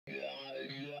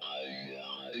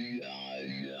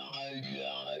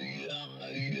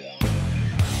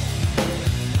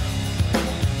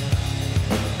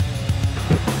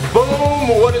Boom!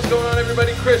 What is going on,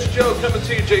 everybody? Chris, Joe, coming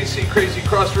to you, JC Crazy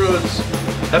Crossroads,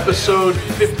 episode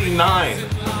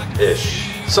 59-ish,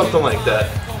 something like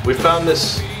that. We found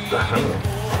this, I don't know,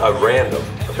 a random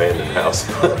abandoned house.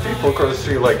 People across the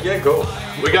street are like, yeah, go.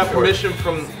 We got permission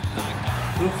from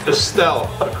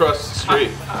Estelle across the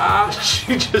street.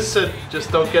 She just said,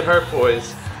 just don't get hurt,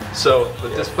 boys. So,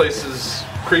 but this place is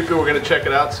creepy. We're gonna check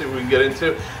it out, see what we can get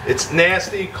into. It's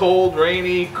nasty, cold,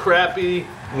 rainy, crappy.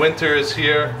 Winter is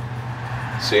here.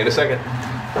 See you in a second.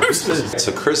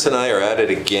 So Chris and I are at it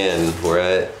again. We're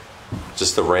at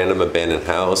just a random abandoned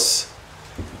house.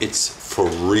 It's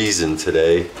freezing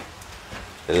today.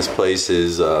 And this place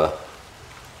is, well,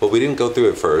 we didn't go through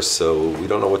it first, so we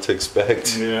don't know what to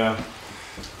expect. Yeah.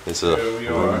 It's a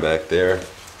room back there.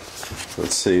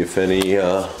 Let's see if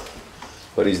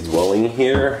anybody's dwelling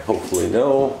here. Hopefully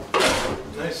no.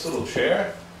 Nice little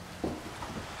chair.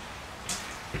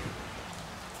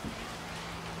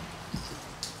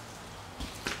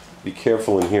 Be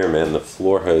careful in here, man. The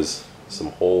floor has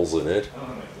some holes in it.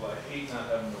 I hate not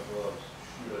having my gloves.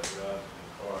 Shoot, I forgot in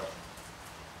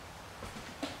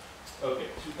the car. Okay,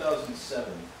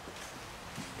 2007.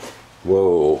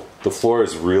 Whoa, the floor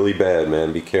is really bad,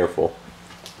 man. Be careful.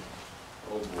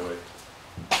 Oh boy.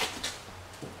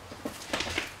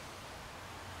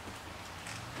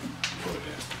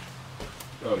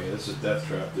 Oh yeah, this is a death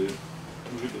trap, dude.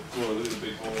 Look at the floor, look at the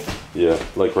big hole. Yeah,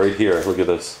 like right here. Look at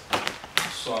this.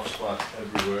 Soft spots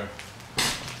everywhere.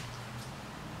 It's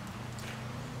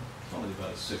only about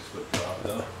a 6-foot drop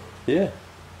though. Yeah.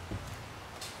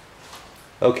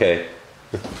 Okay.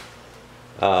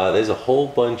 There's a whole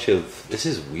bunch of... This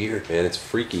is weird, man. It's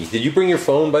freaky. Did you bring your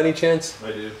phone by any chance?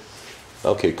 I do.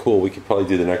 Okay, cool. We could probably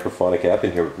do the necrophonic app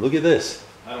in here. Look at this.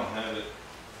 I don't have it.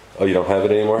 Oh, you don't have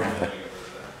it anymore? I gotta get rid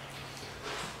of that.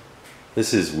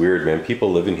 This is weird, man.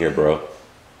 People live in here, bro.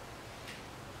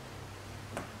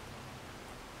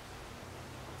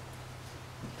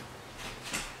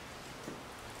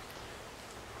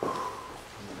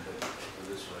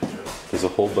 There's a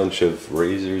whole bunch of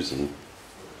razors and...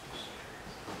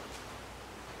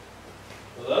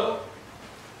 Hello?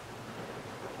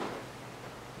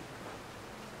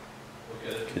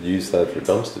 Could use that for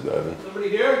dumpster diving. Somebody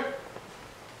here?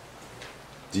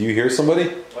 Do you hear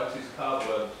somebody? Watch these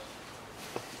cobwebs.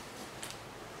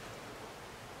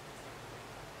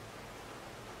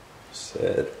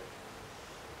 Sad.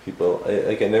 People,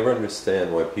 I never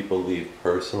understand why people leave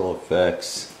personal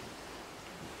effects.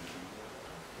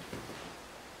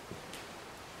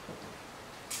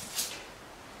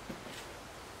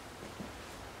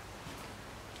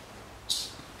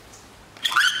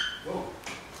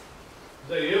 Is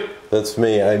that you? That's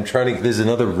me. I'm trying to... There's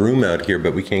another room out here,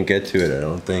 but we can't get to it, I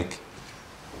don't think.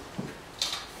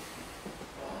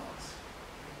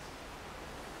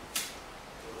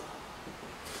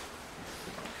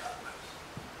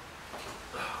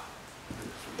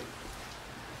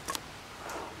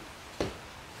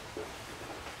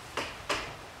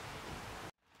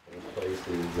 This place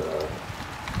is, well,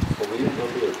 we didn't go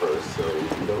through it first, so we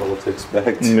don't know what to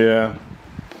expect. Yeah.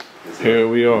 Here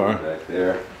we are. Back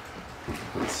there.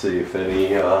 Let's see if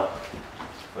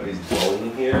anybody's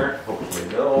dwelling here. Hopefully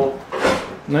no.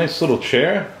 Nice little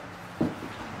chair.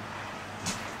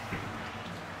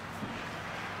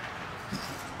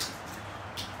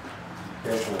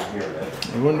 Careful in here, man.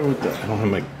 I wonder what the... I don't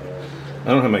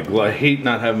have my glove. I hate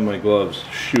not having my gloves.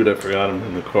 Shoot, I forgot them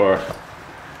in the car.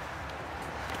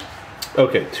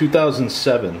 Okay,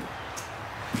 2007.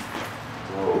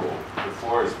 Whoa, the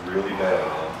floor is really bad,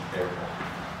 man.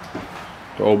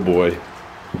 Careful. Oh boy.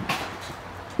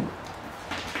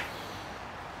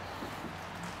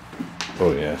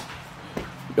 Oh yeah.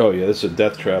 Oh yeah, this is a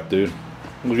death trap, dude.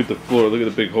 Look at the floor, look at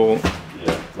the big hole.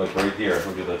 Yeah, like right here,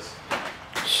 look at this.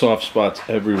 Soft spots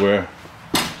everywhere.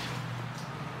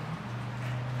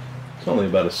 It's only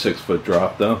about a 6-foot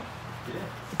drop though. Yeah.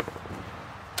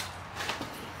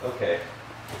 Okay.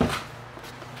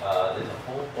 There's a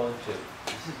whole bunch of...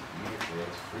 This is weird, man.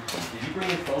 It's freaking... Did you bring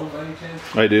your phone by any chance?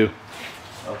 I do.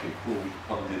 Okay, cool. We can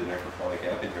probably do the necrophonic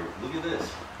app in here. Look at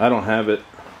this. I don't have it.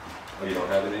 Oh, you don't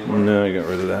have it anymore? No, I got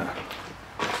rid of that.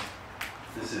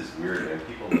 This is weird, man.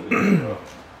 People live in here, bro.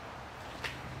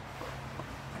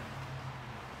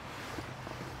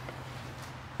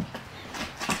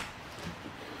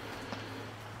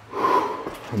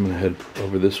 I'm gonna head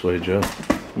over this way, Joe.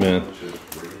 Man,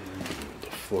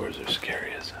 the floors are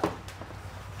scary as hell.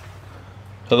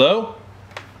 Hello?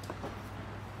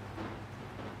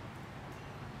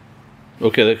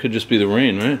 Okay, that could just be the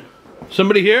rain, right?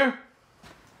 Somebody here?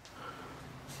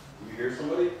 You hear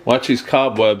somebody? Watch these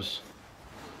cobwebs.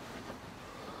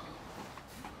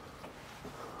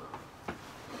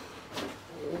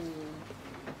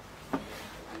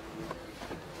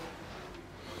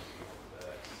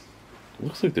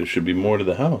 Looks like there should be more to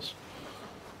the house.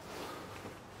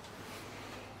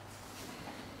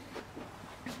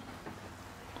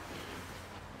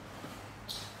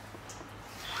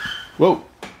 Whoa!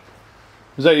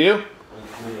 Is that you?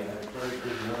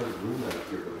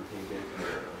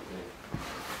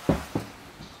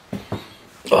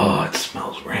 Oh, it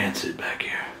smells rancid back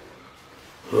here.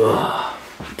 Ugh.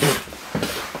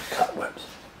 Cobwebs.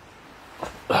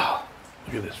 Oh,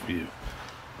 look at this view.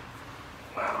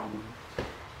 Wow.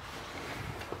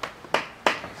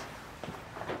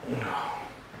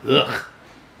 Ugh.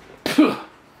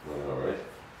 Alright.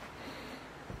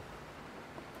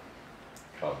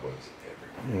 Cobwebs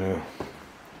everywhere. Yeah.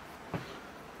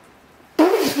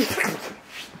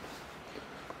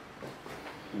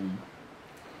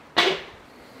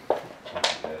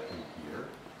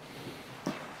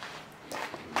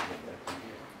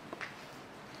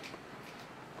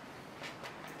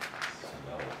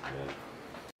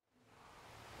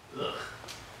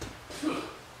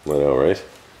 I know, right?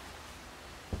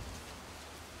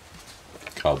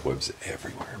 Cobwebs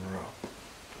everywhere, bro.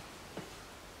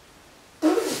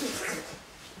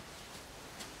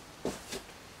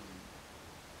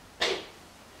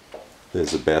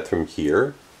 There's a bathroom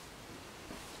here,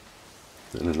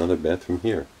 and another bathroom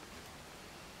here.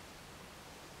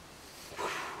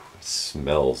 It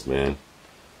smells, man.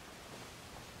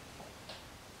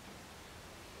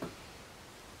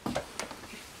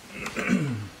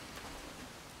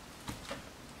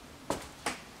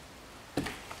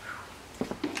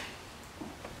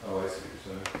 Oh, I see what you're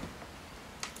saying.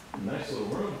 Nice little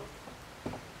room.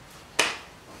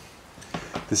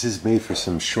 This is made for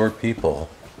some short people.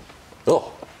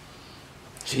 Oh,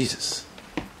 Jesus.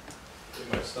 I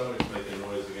think my stomach's making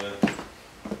noise again.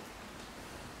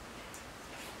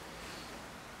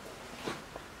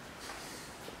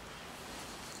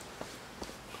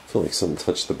 I feel like something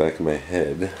touched the back of my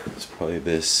head. It's probably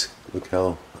this. Look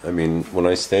how, I mean, when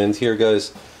I stand here,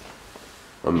 guys,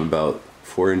 I'm about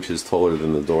 4 inches taller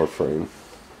than the door frame.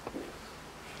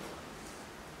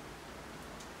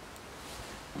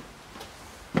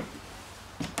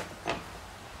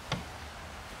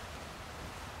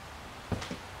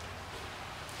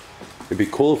 It'd be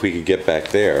cool if we could get back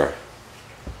there.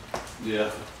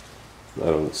 Yeah. I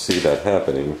don't see that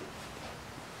happening.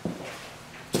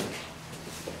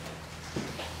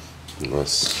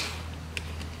 Unless...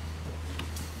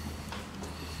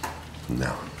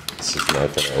 No, this is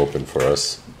not going to open for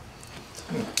us.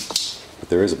 But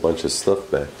there is a bunch of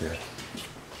stuff back there.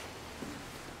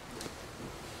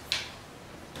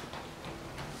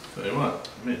 Tell you what,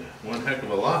 I mean, one heck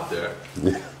of a lot there.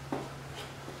 Yeah.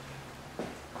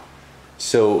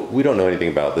 So we don't know anything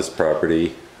about this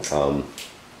property, other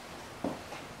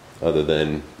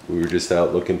than we were just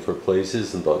out looking for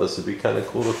places and thought this would be kind of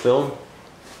cool to film.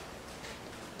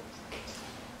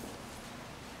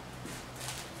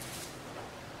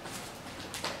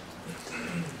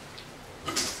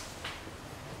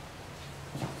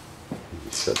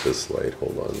 Set this light,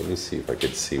 hold on, let me see if I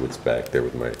can see what's back there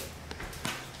with my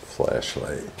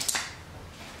flashlight.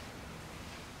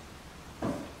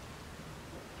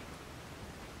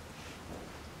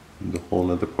 The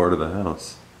whole other part of the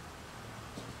house.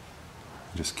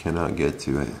 I just cannot get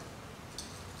to it.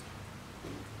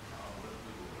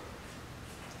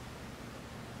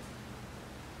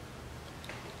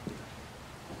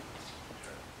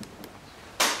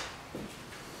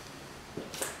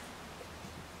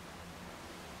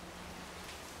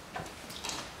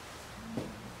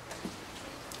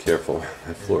 Careful,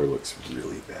 that floor looks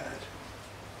really bad.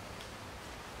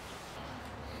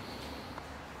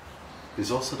 There's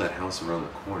also that house around the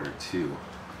corner too.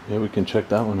 Yeah, we can check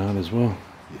that one out as well.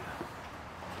 Yeah.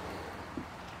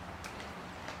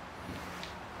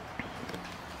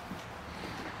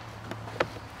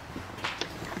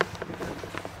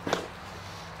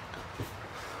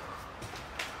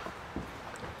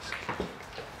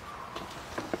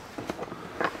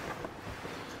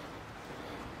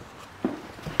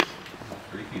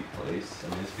 Freaky place. I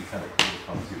mean, it'd be kind of cool to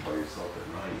come to by yourself at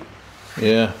night.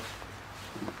 Yeah.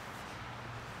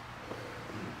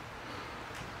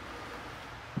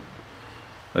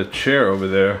 That chair over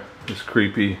there is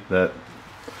creepy. That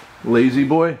lazy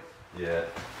boy. Yeah.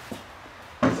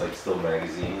 It's like still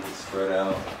magazines spread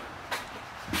out.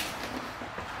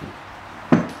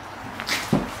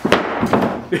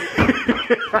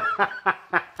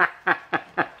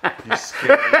 You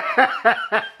scared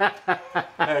me.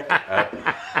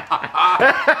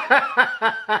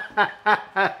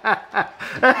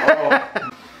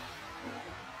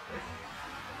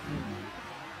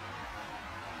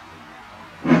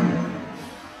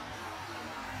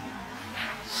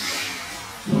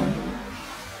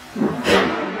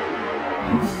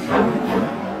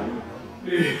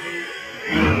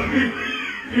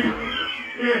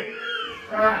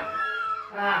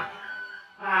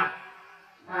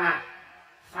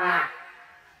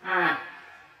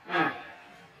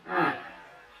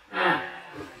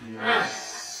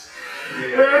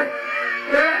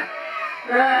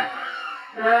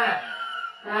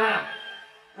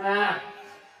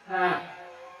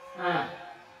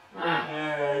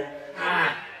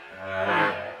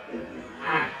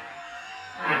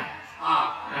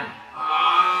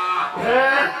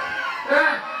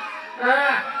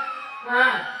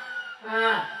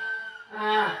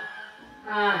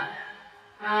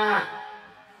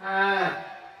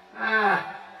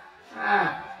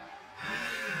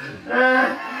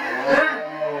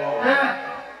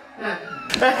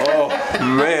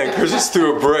 Man, Chris just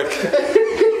threw a brick.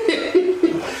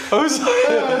 I was,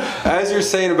 as you're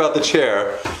saying about the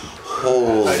chair,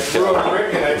 holy I threw a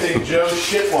brick and I think Joe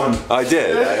shit one. I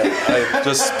did. I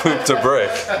just pooped a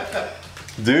brick.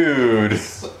 Dude,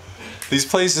 these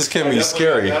places can be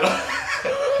scary.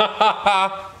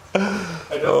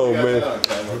 Oh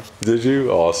man. Did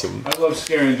you? Awesome. I love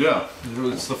scaring Joe.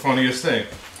 It's the funniest thing.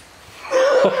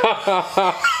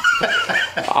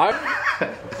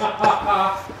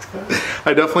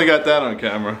 I definitely got that on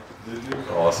camera. Did you?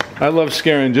 Awesome. I love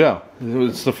scaring Joe.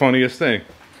 It's the funniest thing.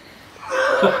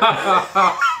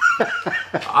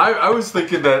 I was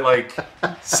thinking that like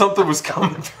something was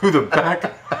coming through the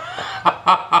back.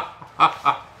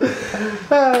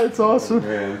 It's awesome. Oh,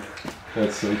 man,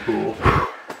 that's so cool.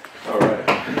 All right.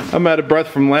 I'm out of breath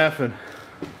from laughing.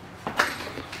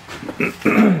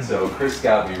 So Chris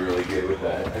got me really good with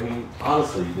that. I mean,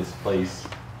 honestly, this place,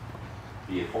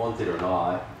 be it haunted or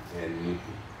not, and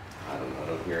I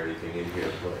don't hear anything in here,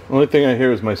 but The only thing I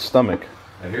hear is my stomach.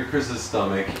 I hear Chris's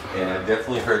stomach, and I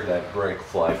definitely heard that brick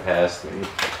fly past me.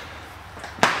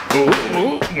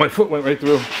 Ooh, my foot went right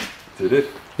through. Did it?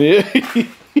 Yeah.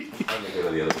 I'm gonna go to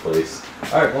the other place.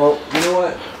 All right. Well, you know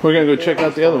what? We're gonna go check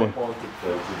out the other one.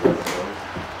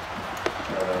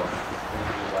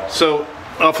 So,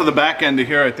 off of the back end of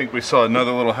here, I think we saw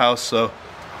another little house. So,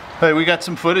 hey, we got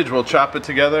some footage. We'll chop it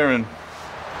together and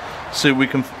see what we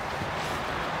can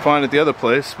find at the other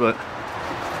place. But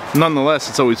nonetheless,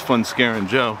 it's always fun scaring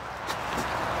Joe.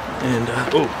 And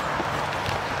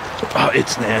oh,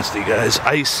 it's nasty, guys.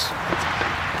 Ice,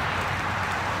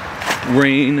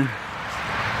 rain,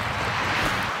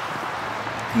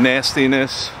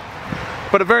 nastiness.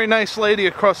 But a very nice lady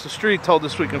across the street told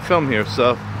us we can film here,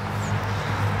 so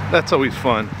that's always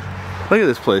fun. Look at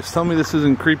this place. Tell me this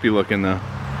isn't creepy looking though.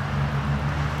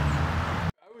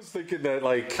 I was thinking that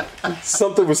like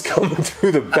something was coming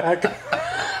through the back.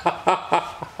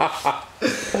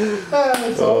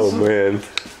 That's Oh awesome. man,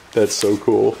 that's so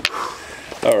cool.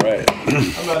 All right.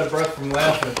 I'm out of breath from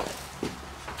laughing.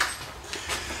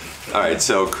 All right,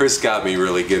 so Chris got me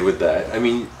really good with that. I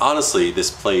mean, honestly, this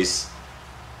place,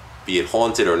 be it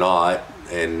haunted or not,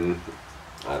 and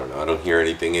I don't know, I don't hear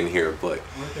anything in here, but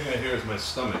The only thing I hear is my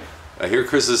stomach. I hear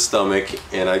Chris's stomach,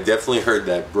 and I definitely heard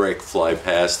that brick fly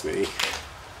past me.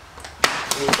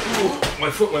 Ooh, my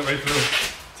foot went right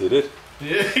through. Did it?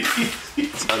 Yeah.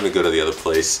 Time to go to the other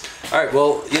place. All right,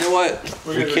 well, you know what?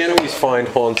 We can't always find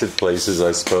haunted places,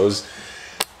 I suppose.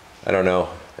 I don't know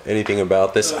anything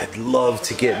about this. I'd love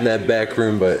to get in that back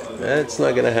room, but that's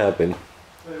not gonna happen.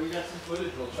 We got some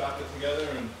footage. We'll chop it together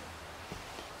and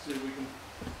see if we can.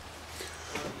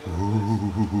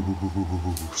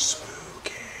 Ooh,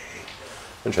 spooky.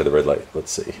 I'm gonna try the red light.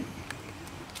 Let's see.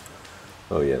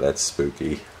 Oh yeah, that's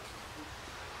spooky.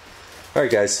 All right,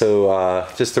 guys. So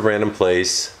just a random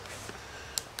place.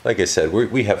 Like I said,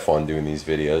 we have fun doing these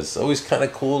videos. It's always kind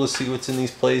of cool to see what's in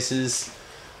these places.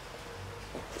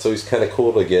 It's always kind of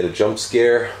cool to get a jump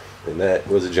scare, and that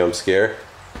was a jump scare.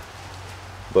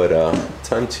 But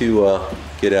time to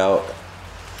get out.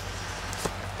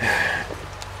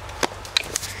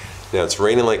 Now it's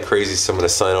raining like crazy, so I'm going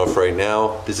to sign off right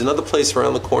now. There's another place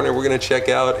around the corner we're going to check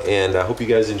out, and I hope you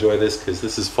guys enjoy this because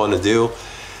this is fun to do.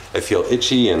 I feel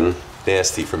itchy and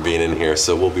nasty from being in here,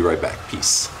 so we'll be right back.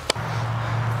 Peace.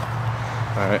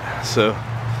 Alright, so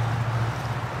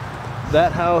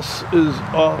that house is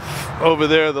off over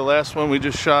there, the last one we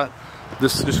just shot.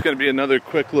 This is just going to be another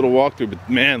quick little walkthrough, but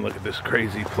man, look at this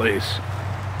crazy place.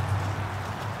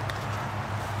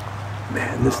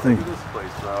 Man, this thing, This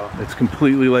place, bro. it's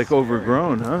completely like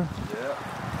overgrown, huh?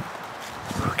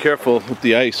 Yeah. Careful with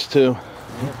the ice too.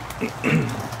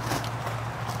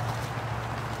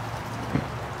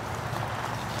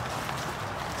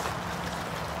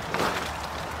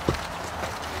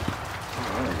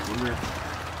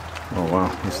 Oh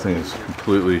wow, this thing is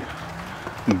completely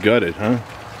gutted, huh?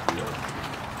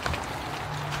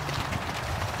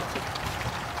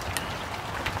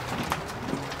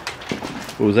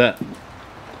 What was that?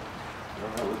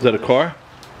 Is that a car?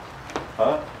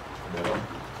 Huh? No.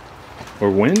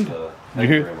 Or wind? You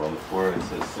hear? On the floor and it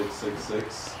says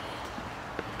 666.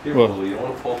 Careful, you don't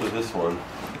want to fall through this one.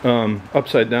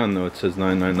 Upside down though, it says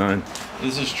 999.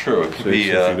 This is true. It could So be.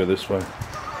 you go this way.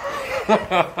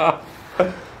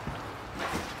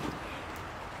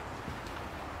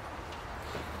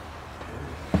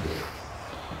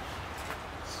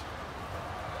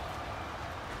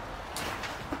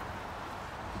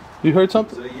 You heard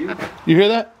something? Is that you? You hear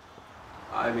that?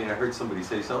 I mean, I heard somebody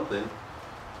say something.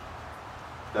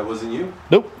 That wasn't you?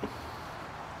 Nope.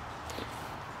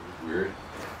 Weird.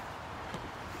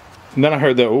 And then I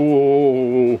heard that.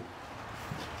 Ooh.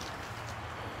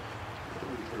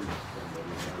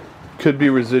 Could be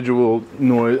residual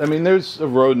noise. I mean, there's a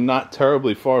road not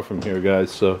terribly far from here,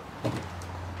 guys, so.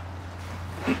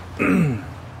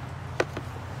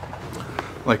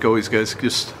 Like always, guys,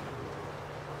 just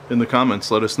in the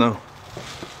comments, let us know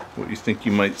what you think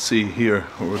you might see here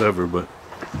or whatever, but.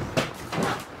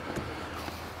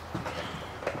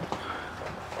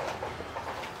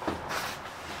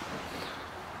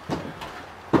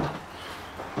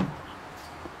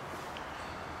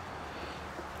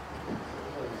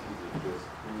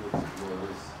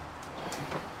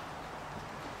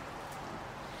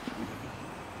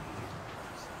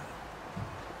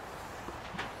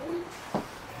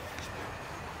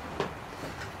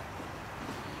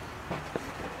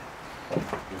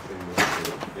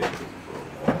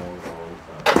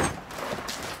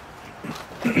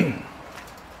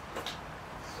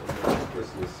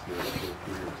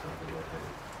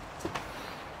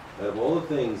 Out of all the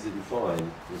things that you find,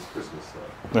 is Christmas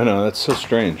stuff. I know, that's so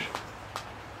strange.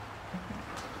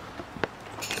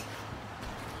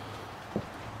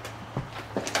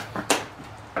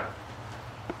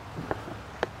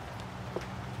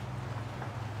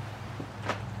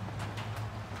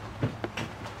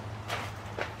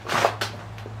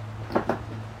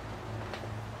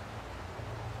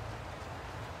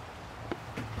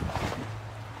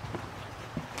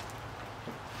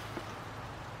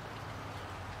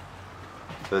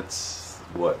 That's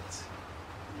what?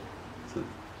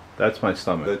 That's my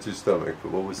stomach. That's your stomach.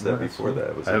 But what was that before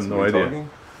that? Was I that have no idea. talking?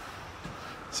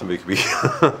 Somebody could be.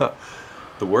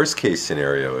 The worst case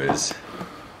scenario is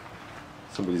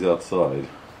somebody's outside.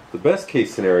 The best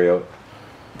case scenario,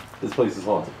 this place is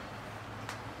haunted.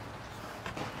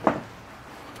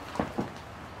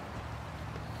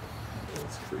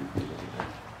 That's creepy.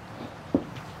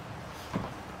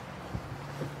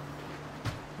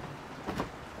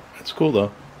 That's cool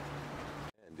though.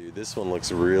 Dude, this one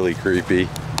looks really creepy.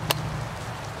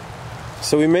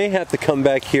 So we may have to come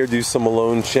back here, do some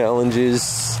alone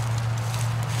challenges.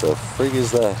 The frig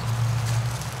is that?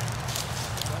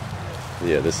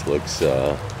 Yeah, this looks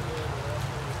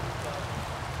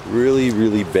really,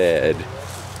 really bad.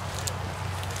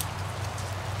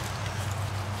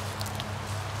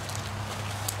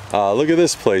 Look at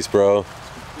this place, bro.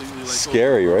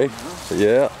 Scary, right?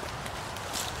 Yeah.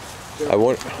 I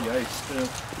want.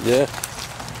 Yeah.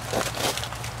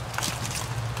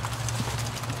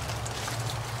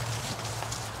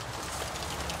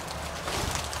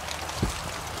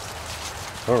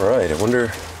 All right. I wonder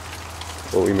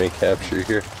what we may capture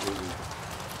here.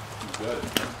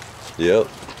 Yep.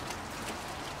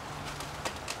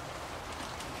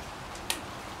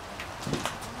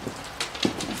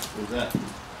 What's that?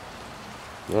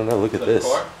 No, no. Look at this.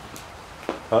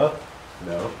 Huh?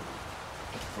 No.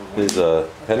 There's a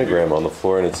pentagram on the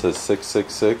floor and it says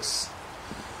 666.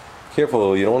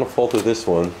 Careful, you don't want to fall through this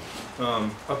one.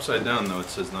 Upside down though, it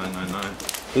says 999.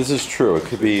 This is true. It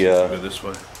could be. Go this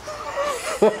way.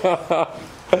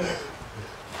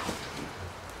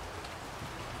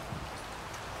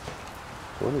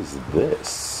 What is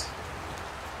this?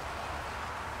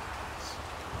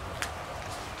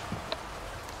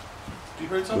 You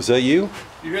heard something? Was that you?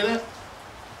 You hear that?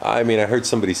 I mean, I heard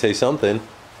somebody say something.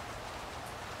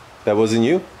 That wasn't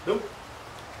you? Nope.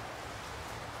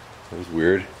 That was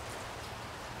weird.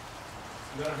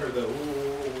 Then I heard that.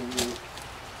 Ooh.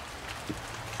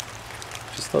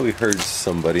 Just thought we heard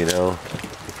somebody now.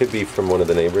 It could be from one of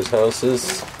the neighbors'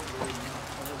 houses.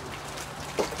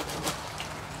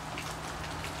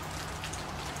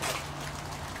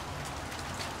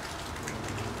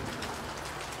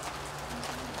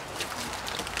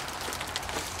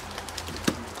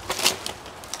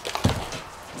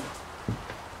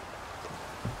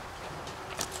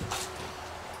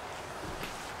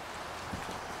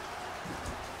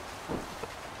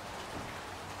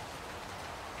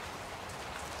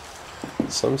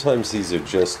 Sometimes these are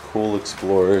just cool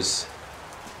explorers.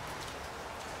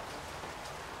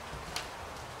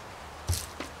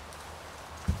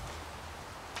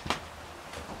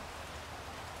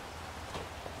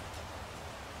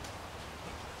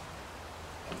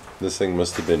 This thing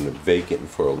must have been vacant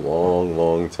for a long,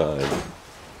 long time.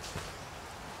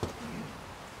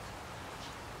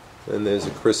 And there's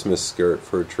a Christmas skirt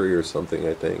for a tree or something,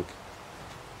 I think.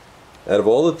 Out of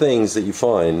all the things that you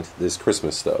find, there's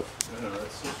Christmas stuff. I know,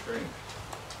 that's so strange.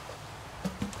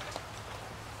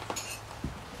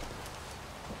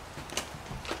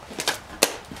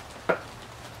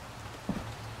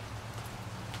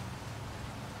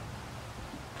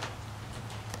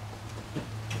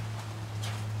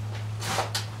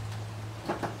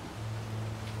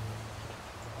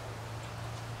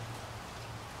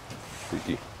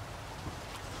 Freaky.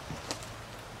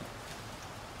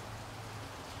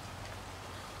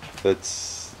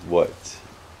 That's what?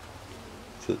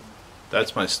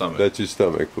 That's my stomach. That's your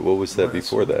stomach, but what was that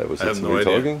before that? Was I that have no somebody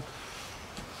idea. talking?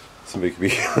 Somebody could be.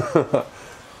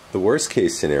 The worst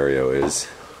case scenario is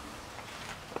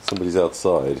somebody's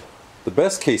outside. The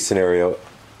best case scenario,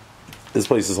 this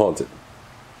place is haunted.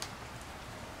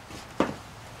 Yeah,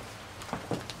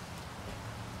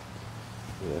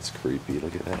 that's creepy.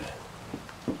 Look at that.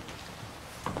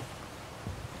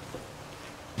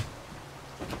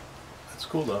 That's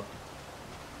cool though.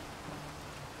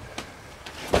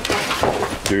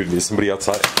 Dude, there's somebody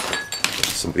outside. There's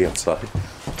somebody outside.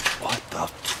 What the?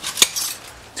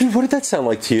 Dude, what did that sound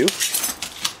like to you?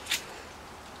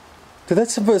 Did that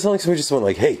sound like somebody just went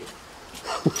like, hey?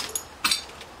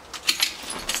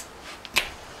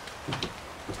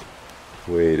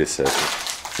 Wait a second.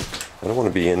 I don't want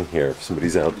to be in here if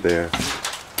somebody's out there.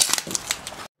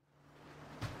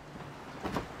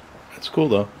 That's cool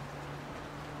though.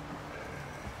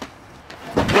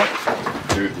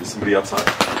 Dude, there's somebody outside.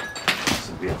 There's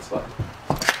somebody outside.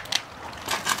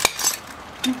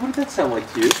 Dude, what did that sound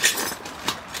like to you?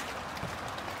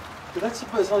 Did that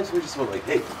sound like somebody just went like,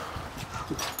 hey?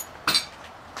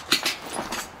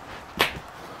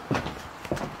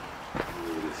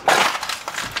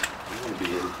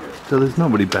 So there's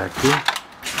nobody back here.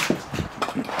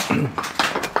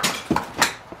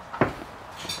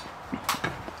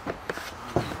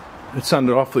 It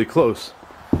sounded awfully close.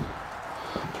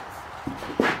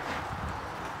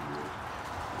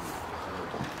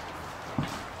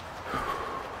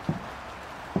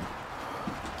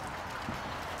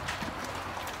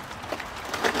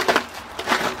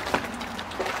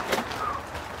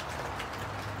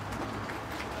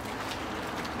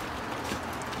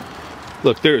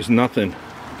 Look, there is nothing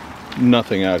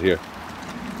out here.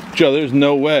 Joe, there's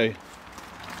no way.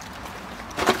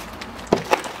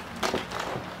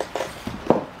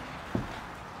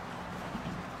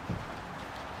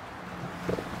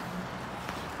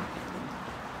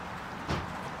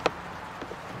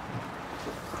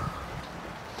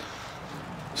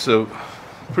 So,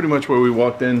 pretty much where we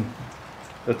walked in,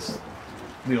 that's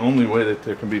the only way that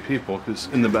there can be people, because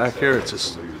in the back here, it's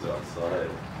just... Somebody was outside.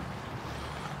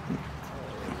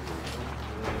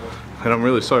 And I'm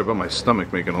really sorry about my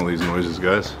stomach making all these noises,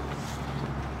 guys.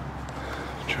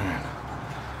 Trying.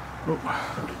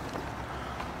 Oh.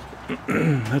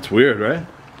 That's weird, right?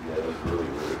 Yeah, that was really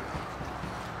weird.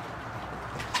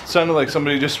 It sounded like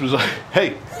somebody just was like,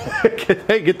 hey,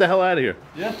 hey, get the hell out of here.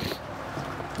 Yeah.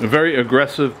 A very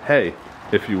aggressive hey,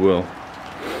 if you will.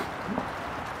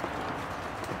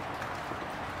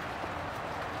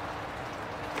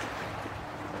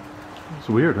 It's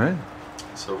weird, right?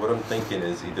 So what I'm thinking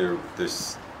is either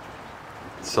there's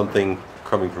something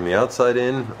coming from the outside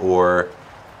in, or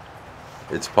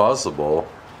it's possible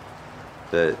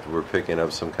that we're picking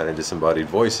up some kind of disembodied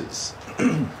voices.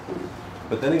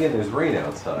 But then again, there's rain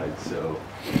outside, so...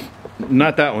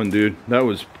 Not that one, dude. That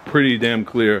was pretty damn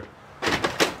clear.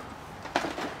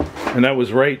 And that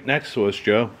was right next to us,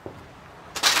 Joe.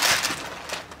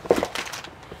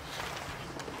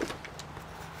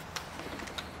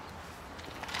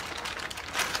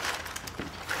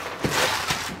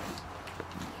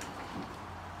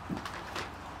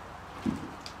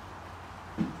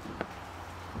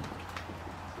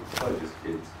 Probably just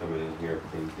kids coming in here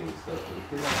painting stuff. But it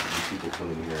could also be people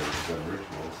coming here and done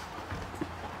rituals.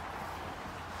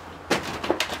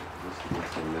 Must be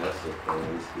some NASA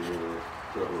plans here.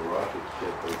 Got a rocket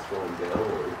ship that's going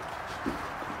downward.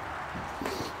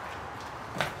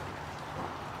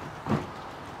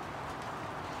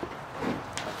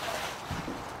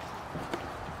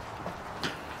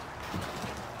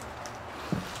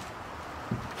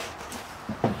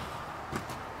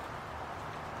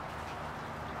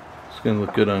 It's gonna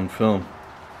look good on film.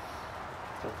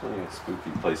 Definitely a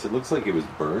spooky place. It looks like it was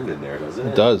burned in there, doesn't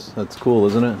it? It does. That's cool,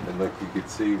 isn't it? And like you could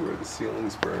see where the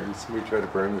ceiling's burned. Somebody tried to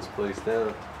burn this place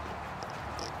down.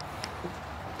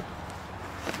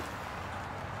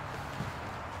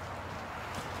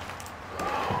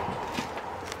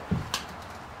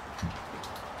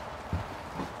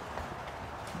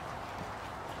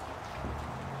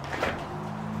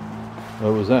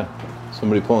 What was that?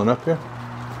 Somebody pulling up here?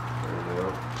 I don't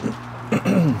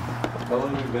know. How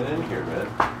long have you been in here, man?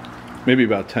 Maybe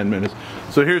about 10 minutes.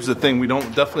 So here's the thing, we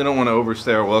definitely don't want to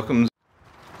overstay our welcomes.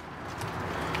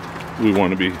 We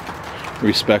want to be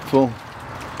respectful.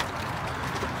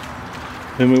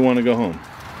 And we want to go home.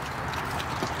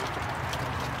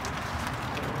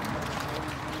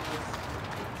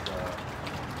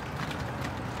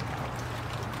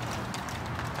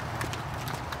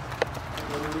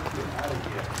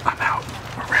 I'm out.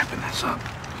 We're wrapping this up.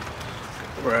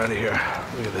 We're out of here.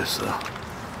 Look at this though.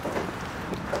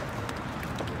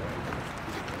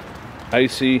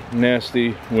 Icy,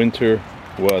 nasty winter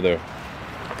weather.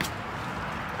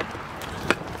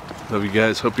 Love you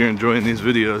guys. Hope you're enjoying these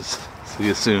videos. See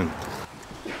you soon.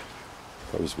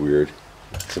 That was weird.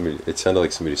 It sounded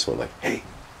like somebody just went like, hey.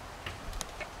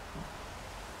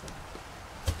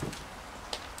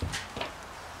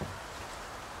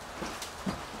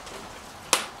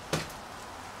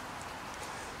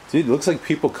 Dude, it looks like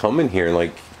people come in here and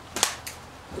like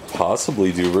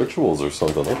possibly do rituals or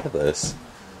something. Look at this.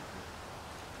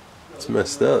 It's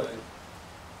messed up.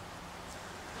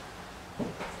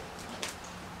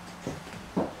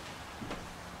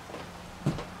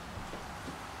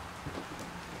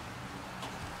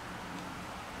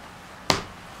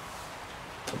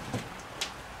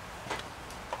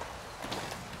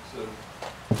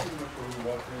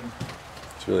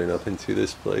 There's really nothing to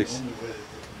this place.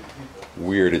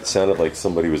 Weird, it sounded like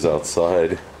somebody was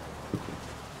outside.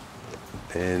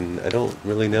 And I don't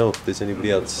really know if there's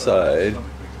anybody outside.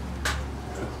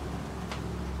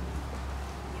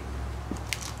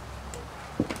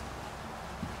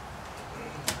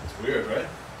 It's weird, right?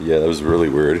 Yeah, that was really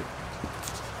weird. It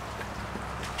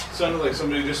sounded like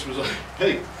somebody just was like,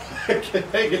 hey,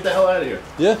 hey, get the hell out of here.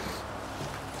 Yeah.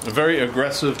 A very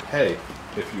aggressive hey,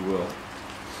 if you will.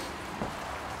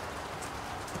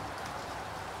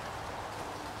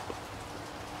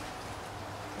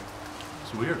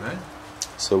 It's weird, right?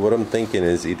 So what I'm thinking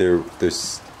is either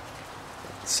there's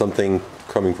something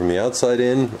coming from the outside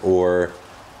in, or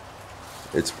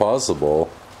it's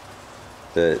possible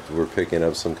that we're picking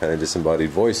up some kind of disembodied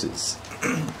voices.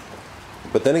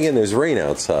 But then again, there's rain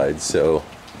outside, so...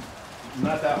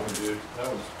 Not that one, dude.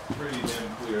 That was pretty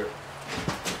damn clear.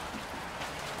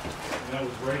 And that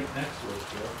was right next to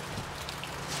us, bro.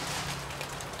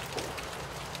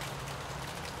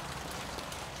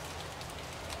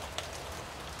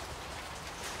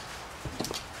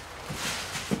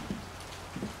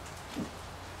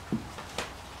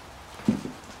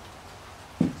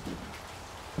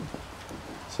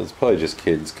 So it's probably just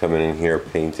kids coming in here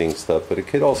painting stuff, but it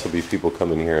could also be people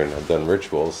coming here and have done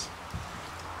rituals.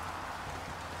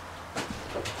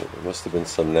 There must have been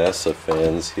some NASA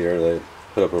fans here that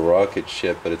put up a rocket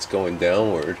ship, but it's going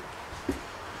downward.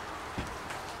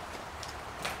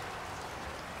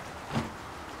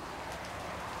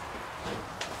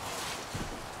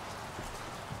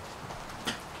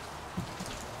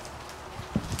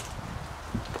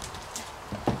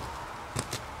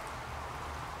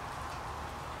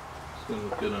 It's gonna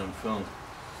look good on film.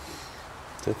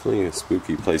 Definitely a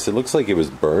spooky place. It looks like it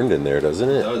was burned in there, doesn't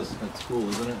it? It does. That's cool,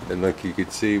 isn't it? And like you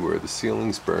could see where the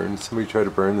ceiling's burned. Somebody tried to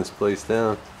burn this place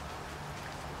down.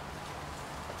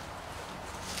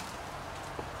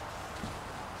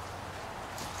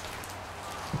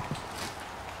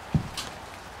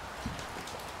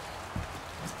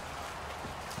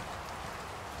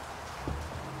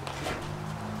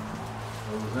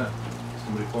 What was that?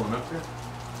 Somebody pulling up here?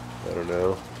 I don't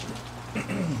know.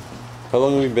 How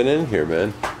long have we been in here,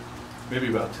 man? Maybe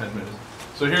about 10 minutes.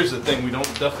 So here's the thing, we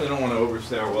definitely don't want to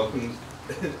overstay our welcomes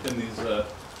in these, so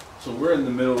we're in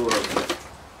the middle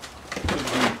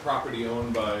of property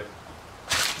owned by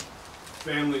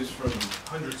families from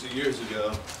hundreds of years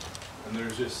ago, and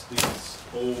there's just these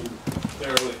old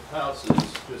derelict houses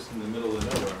just in the middle of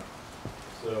nowhere.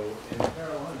 So in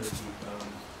Carolinas we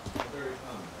found very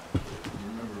common actually. You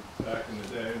remember back in the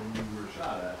day when we were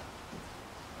shot at,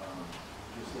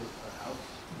 just a house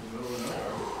in the middle of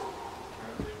nowhere.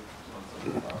 Apparently it was on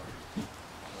some property.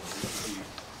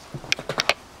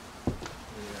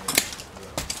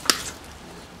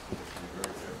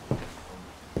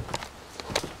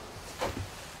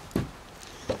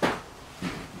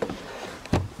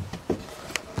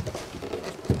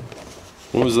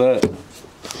 What was that?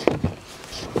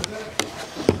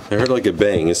 I heard like a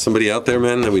bang. Is somebody out there,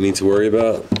 man, that we need to worry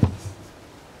about?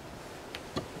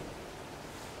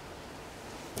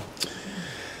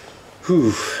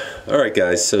 Whew. Alright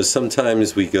guys, so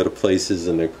sometimes we go to places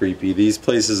and they're creepy. These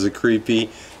places are creepy.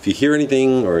 If you hear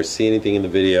anything or see anything in the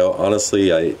video, honestly,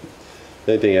 the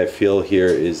only thing I feel here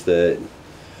is that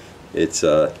it's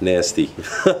nasty.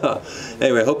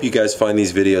 Anyway, I hope you guys find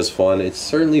these videos fun. It's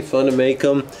certainly fun to make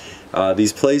them.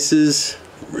 These places,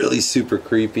 really super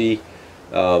creepy.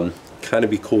 Kind of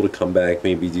be cool to come back,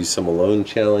 maybe do some alone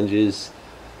challenges.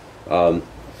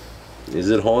 Is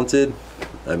it haunted?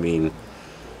 I mean,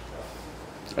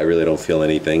 I really don't feel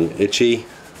anything. Itchy,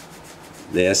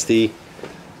 nasty.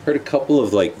 Heard a couple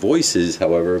of like voices,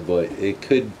 however, but it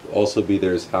could also be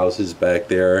there's houses back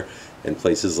there and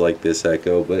places like this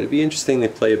echo, but it'd be interesting to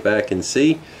play it back and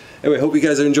see. Anyway, hope you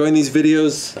guys are enjoying these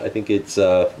videos. I think it's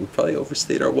we probably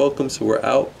overstayed our welcome, so we're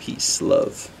out. Peace,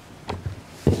 love.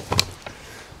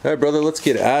 All right, brother, let's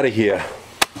get out of here.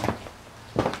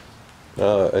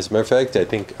 As a matter of fact, I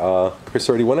think Chris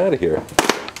already went out of here.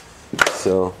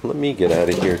 So let me get out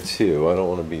of here too. I don't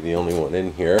want to be the only one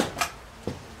in here.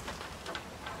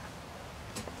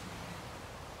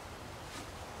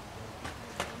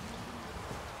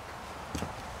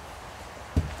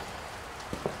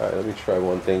 Alright, let me try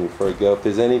one thing before I go. If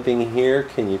there's anything here,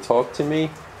 can you talk to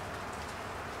me?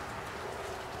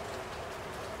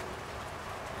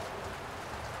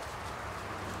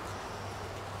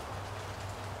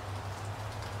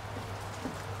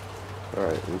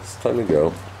 Alright, it's time to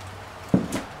go.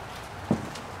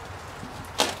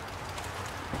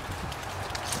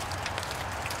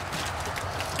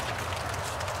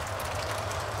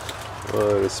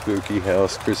 What a spooky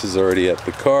house. Chris is already at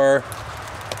the car.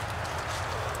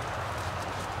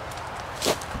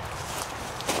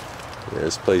 Yeah,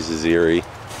 this place is eerie.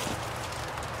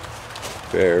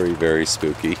 Very, very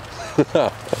spooky.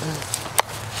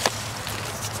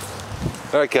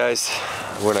 Alright guys,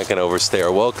 we're not going to overstay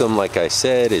our welcome. Like I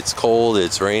said, it's cold,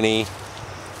 it's rainy.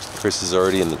 Chris is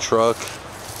already in the truck.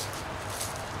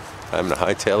 I'm going to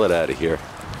hightail it out of here.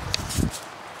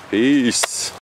 Peace.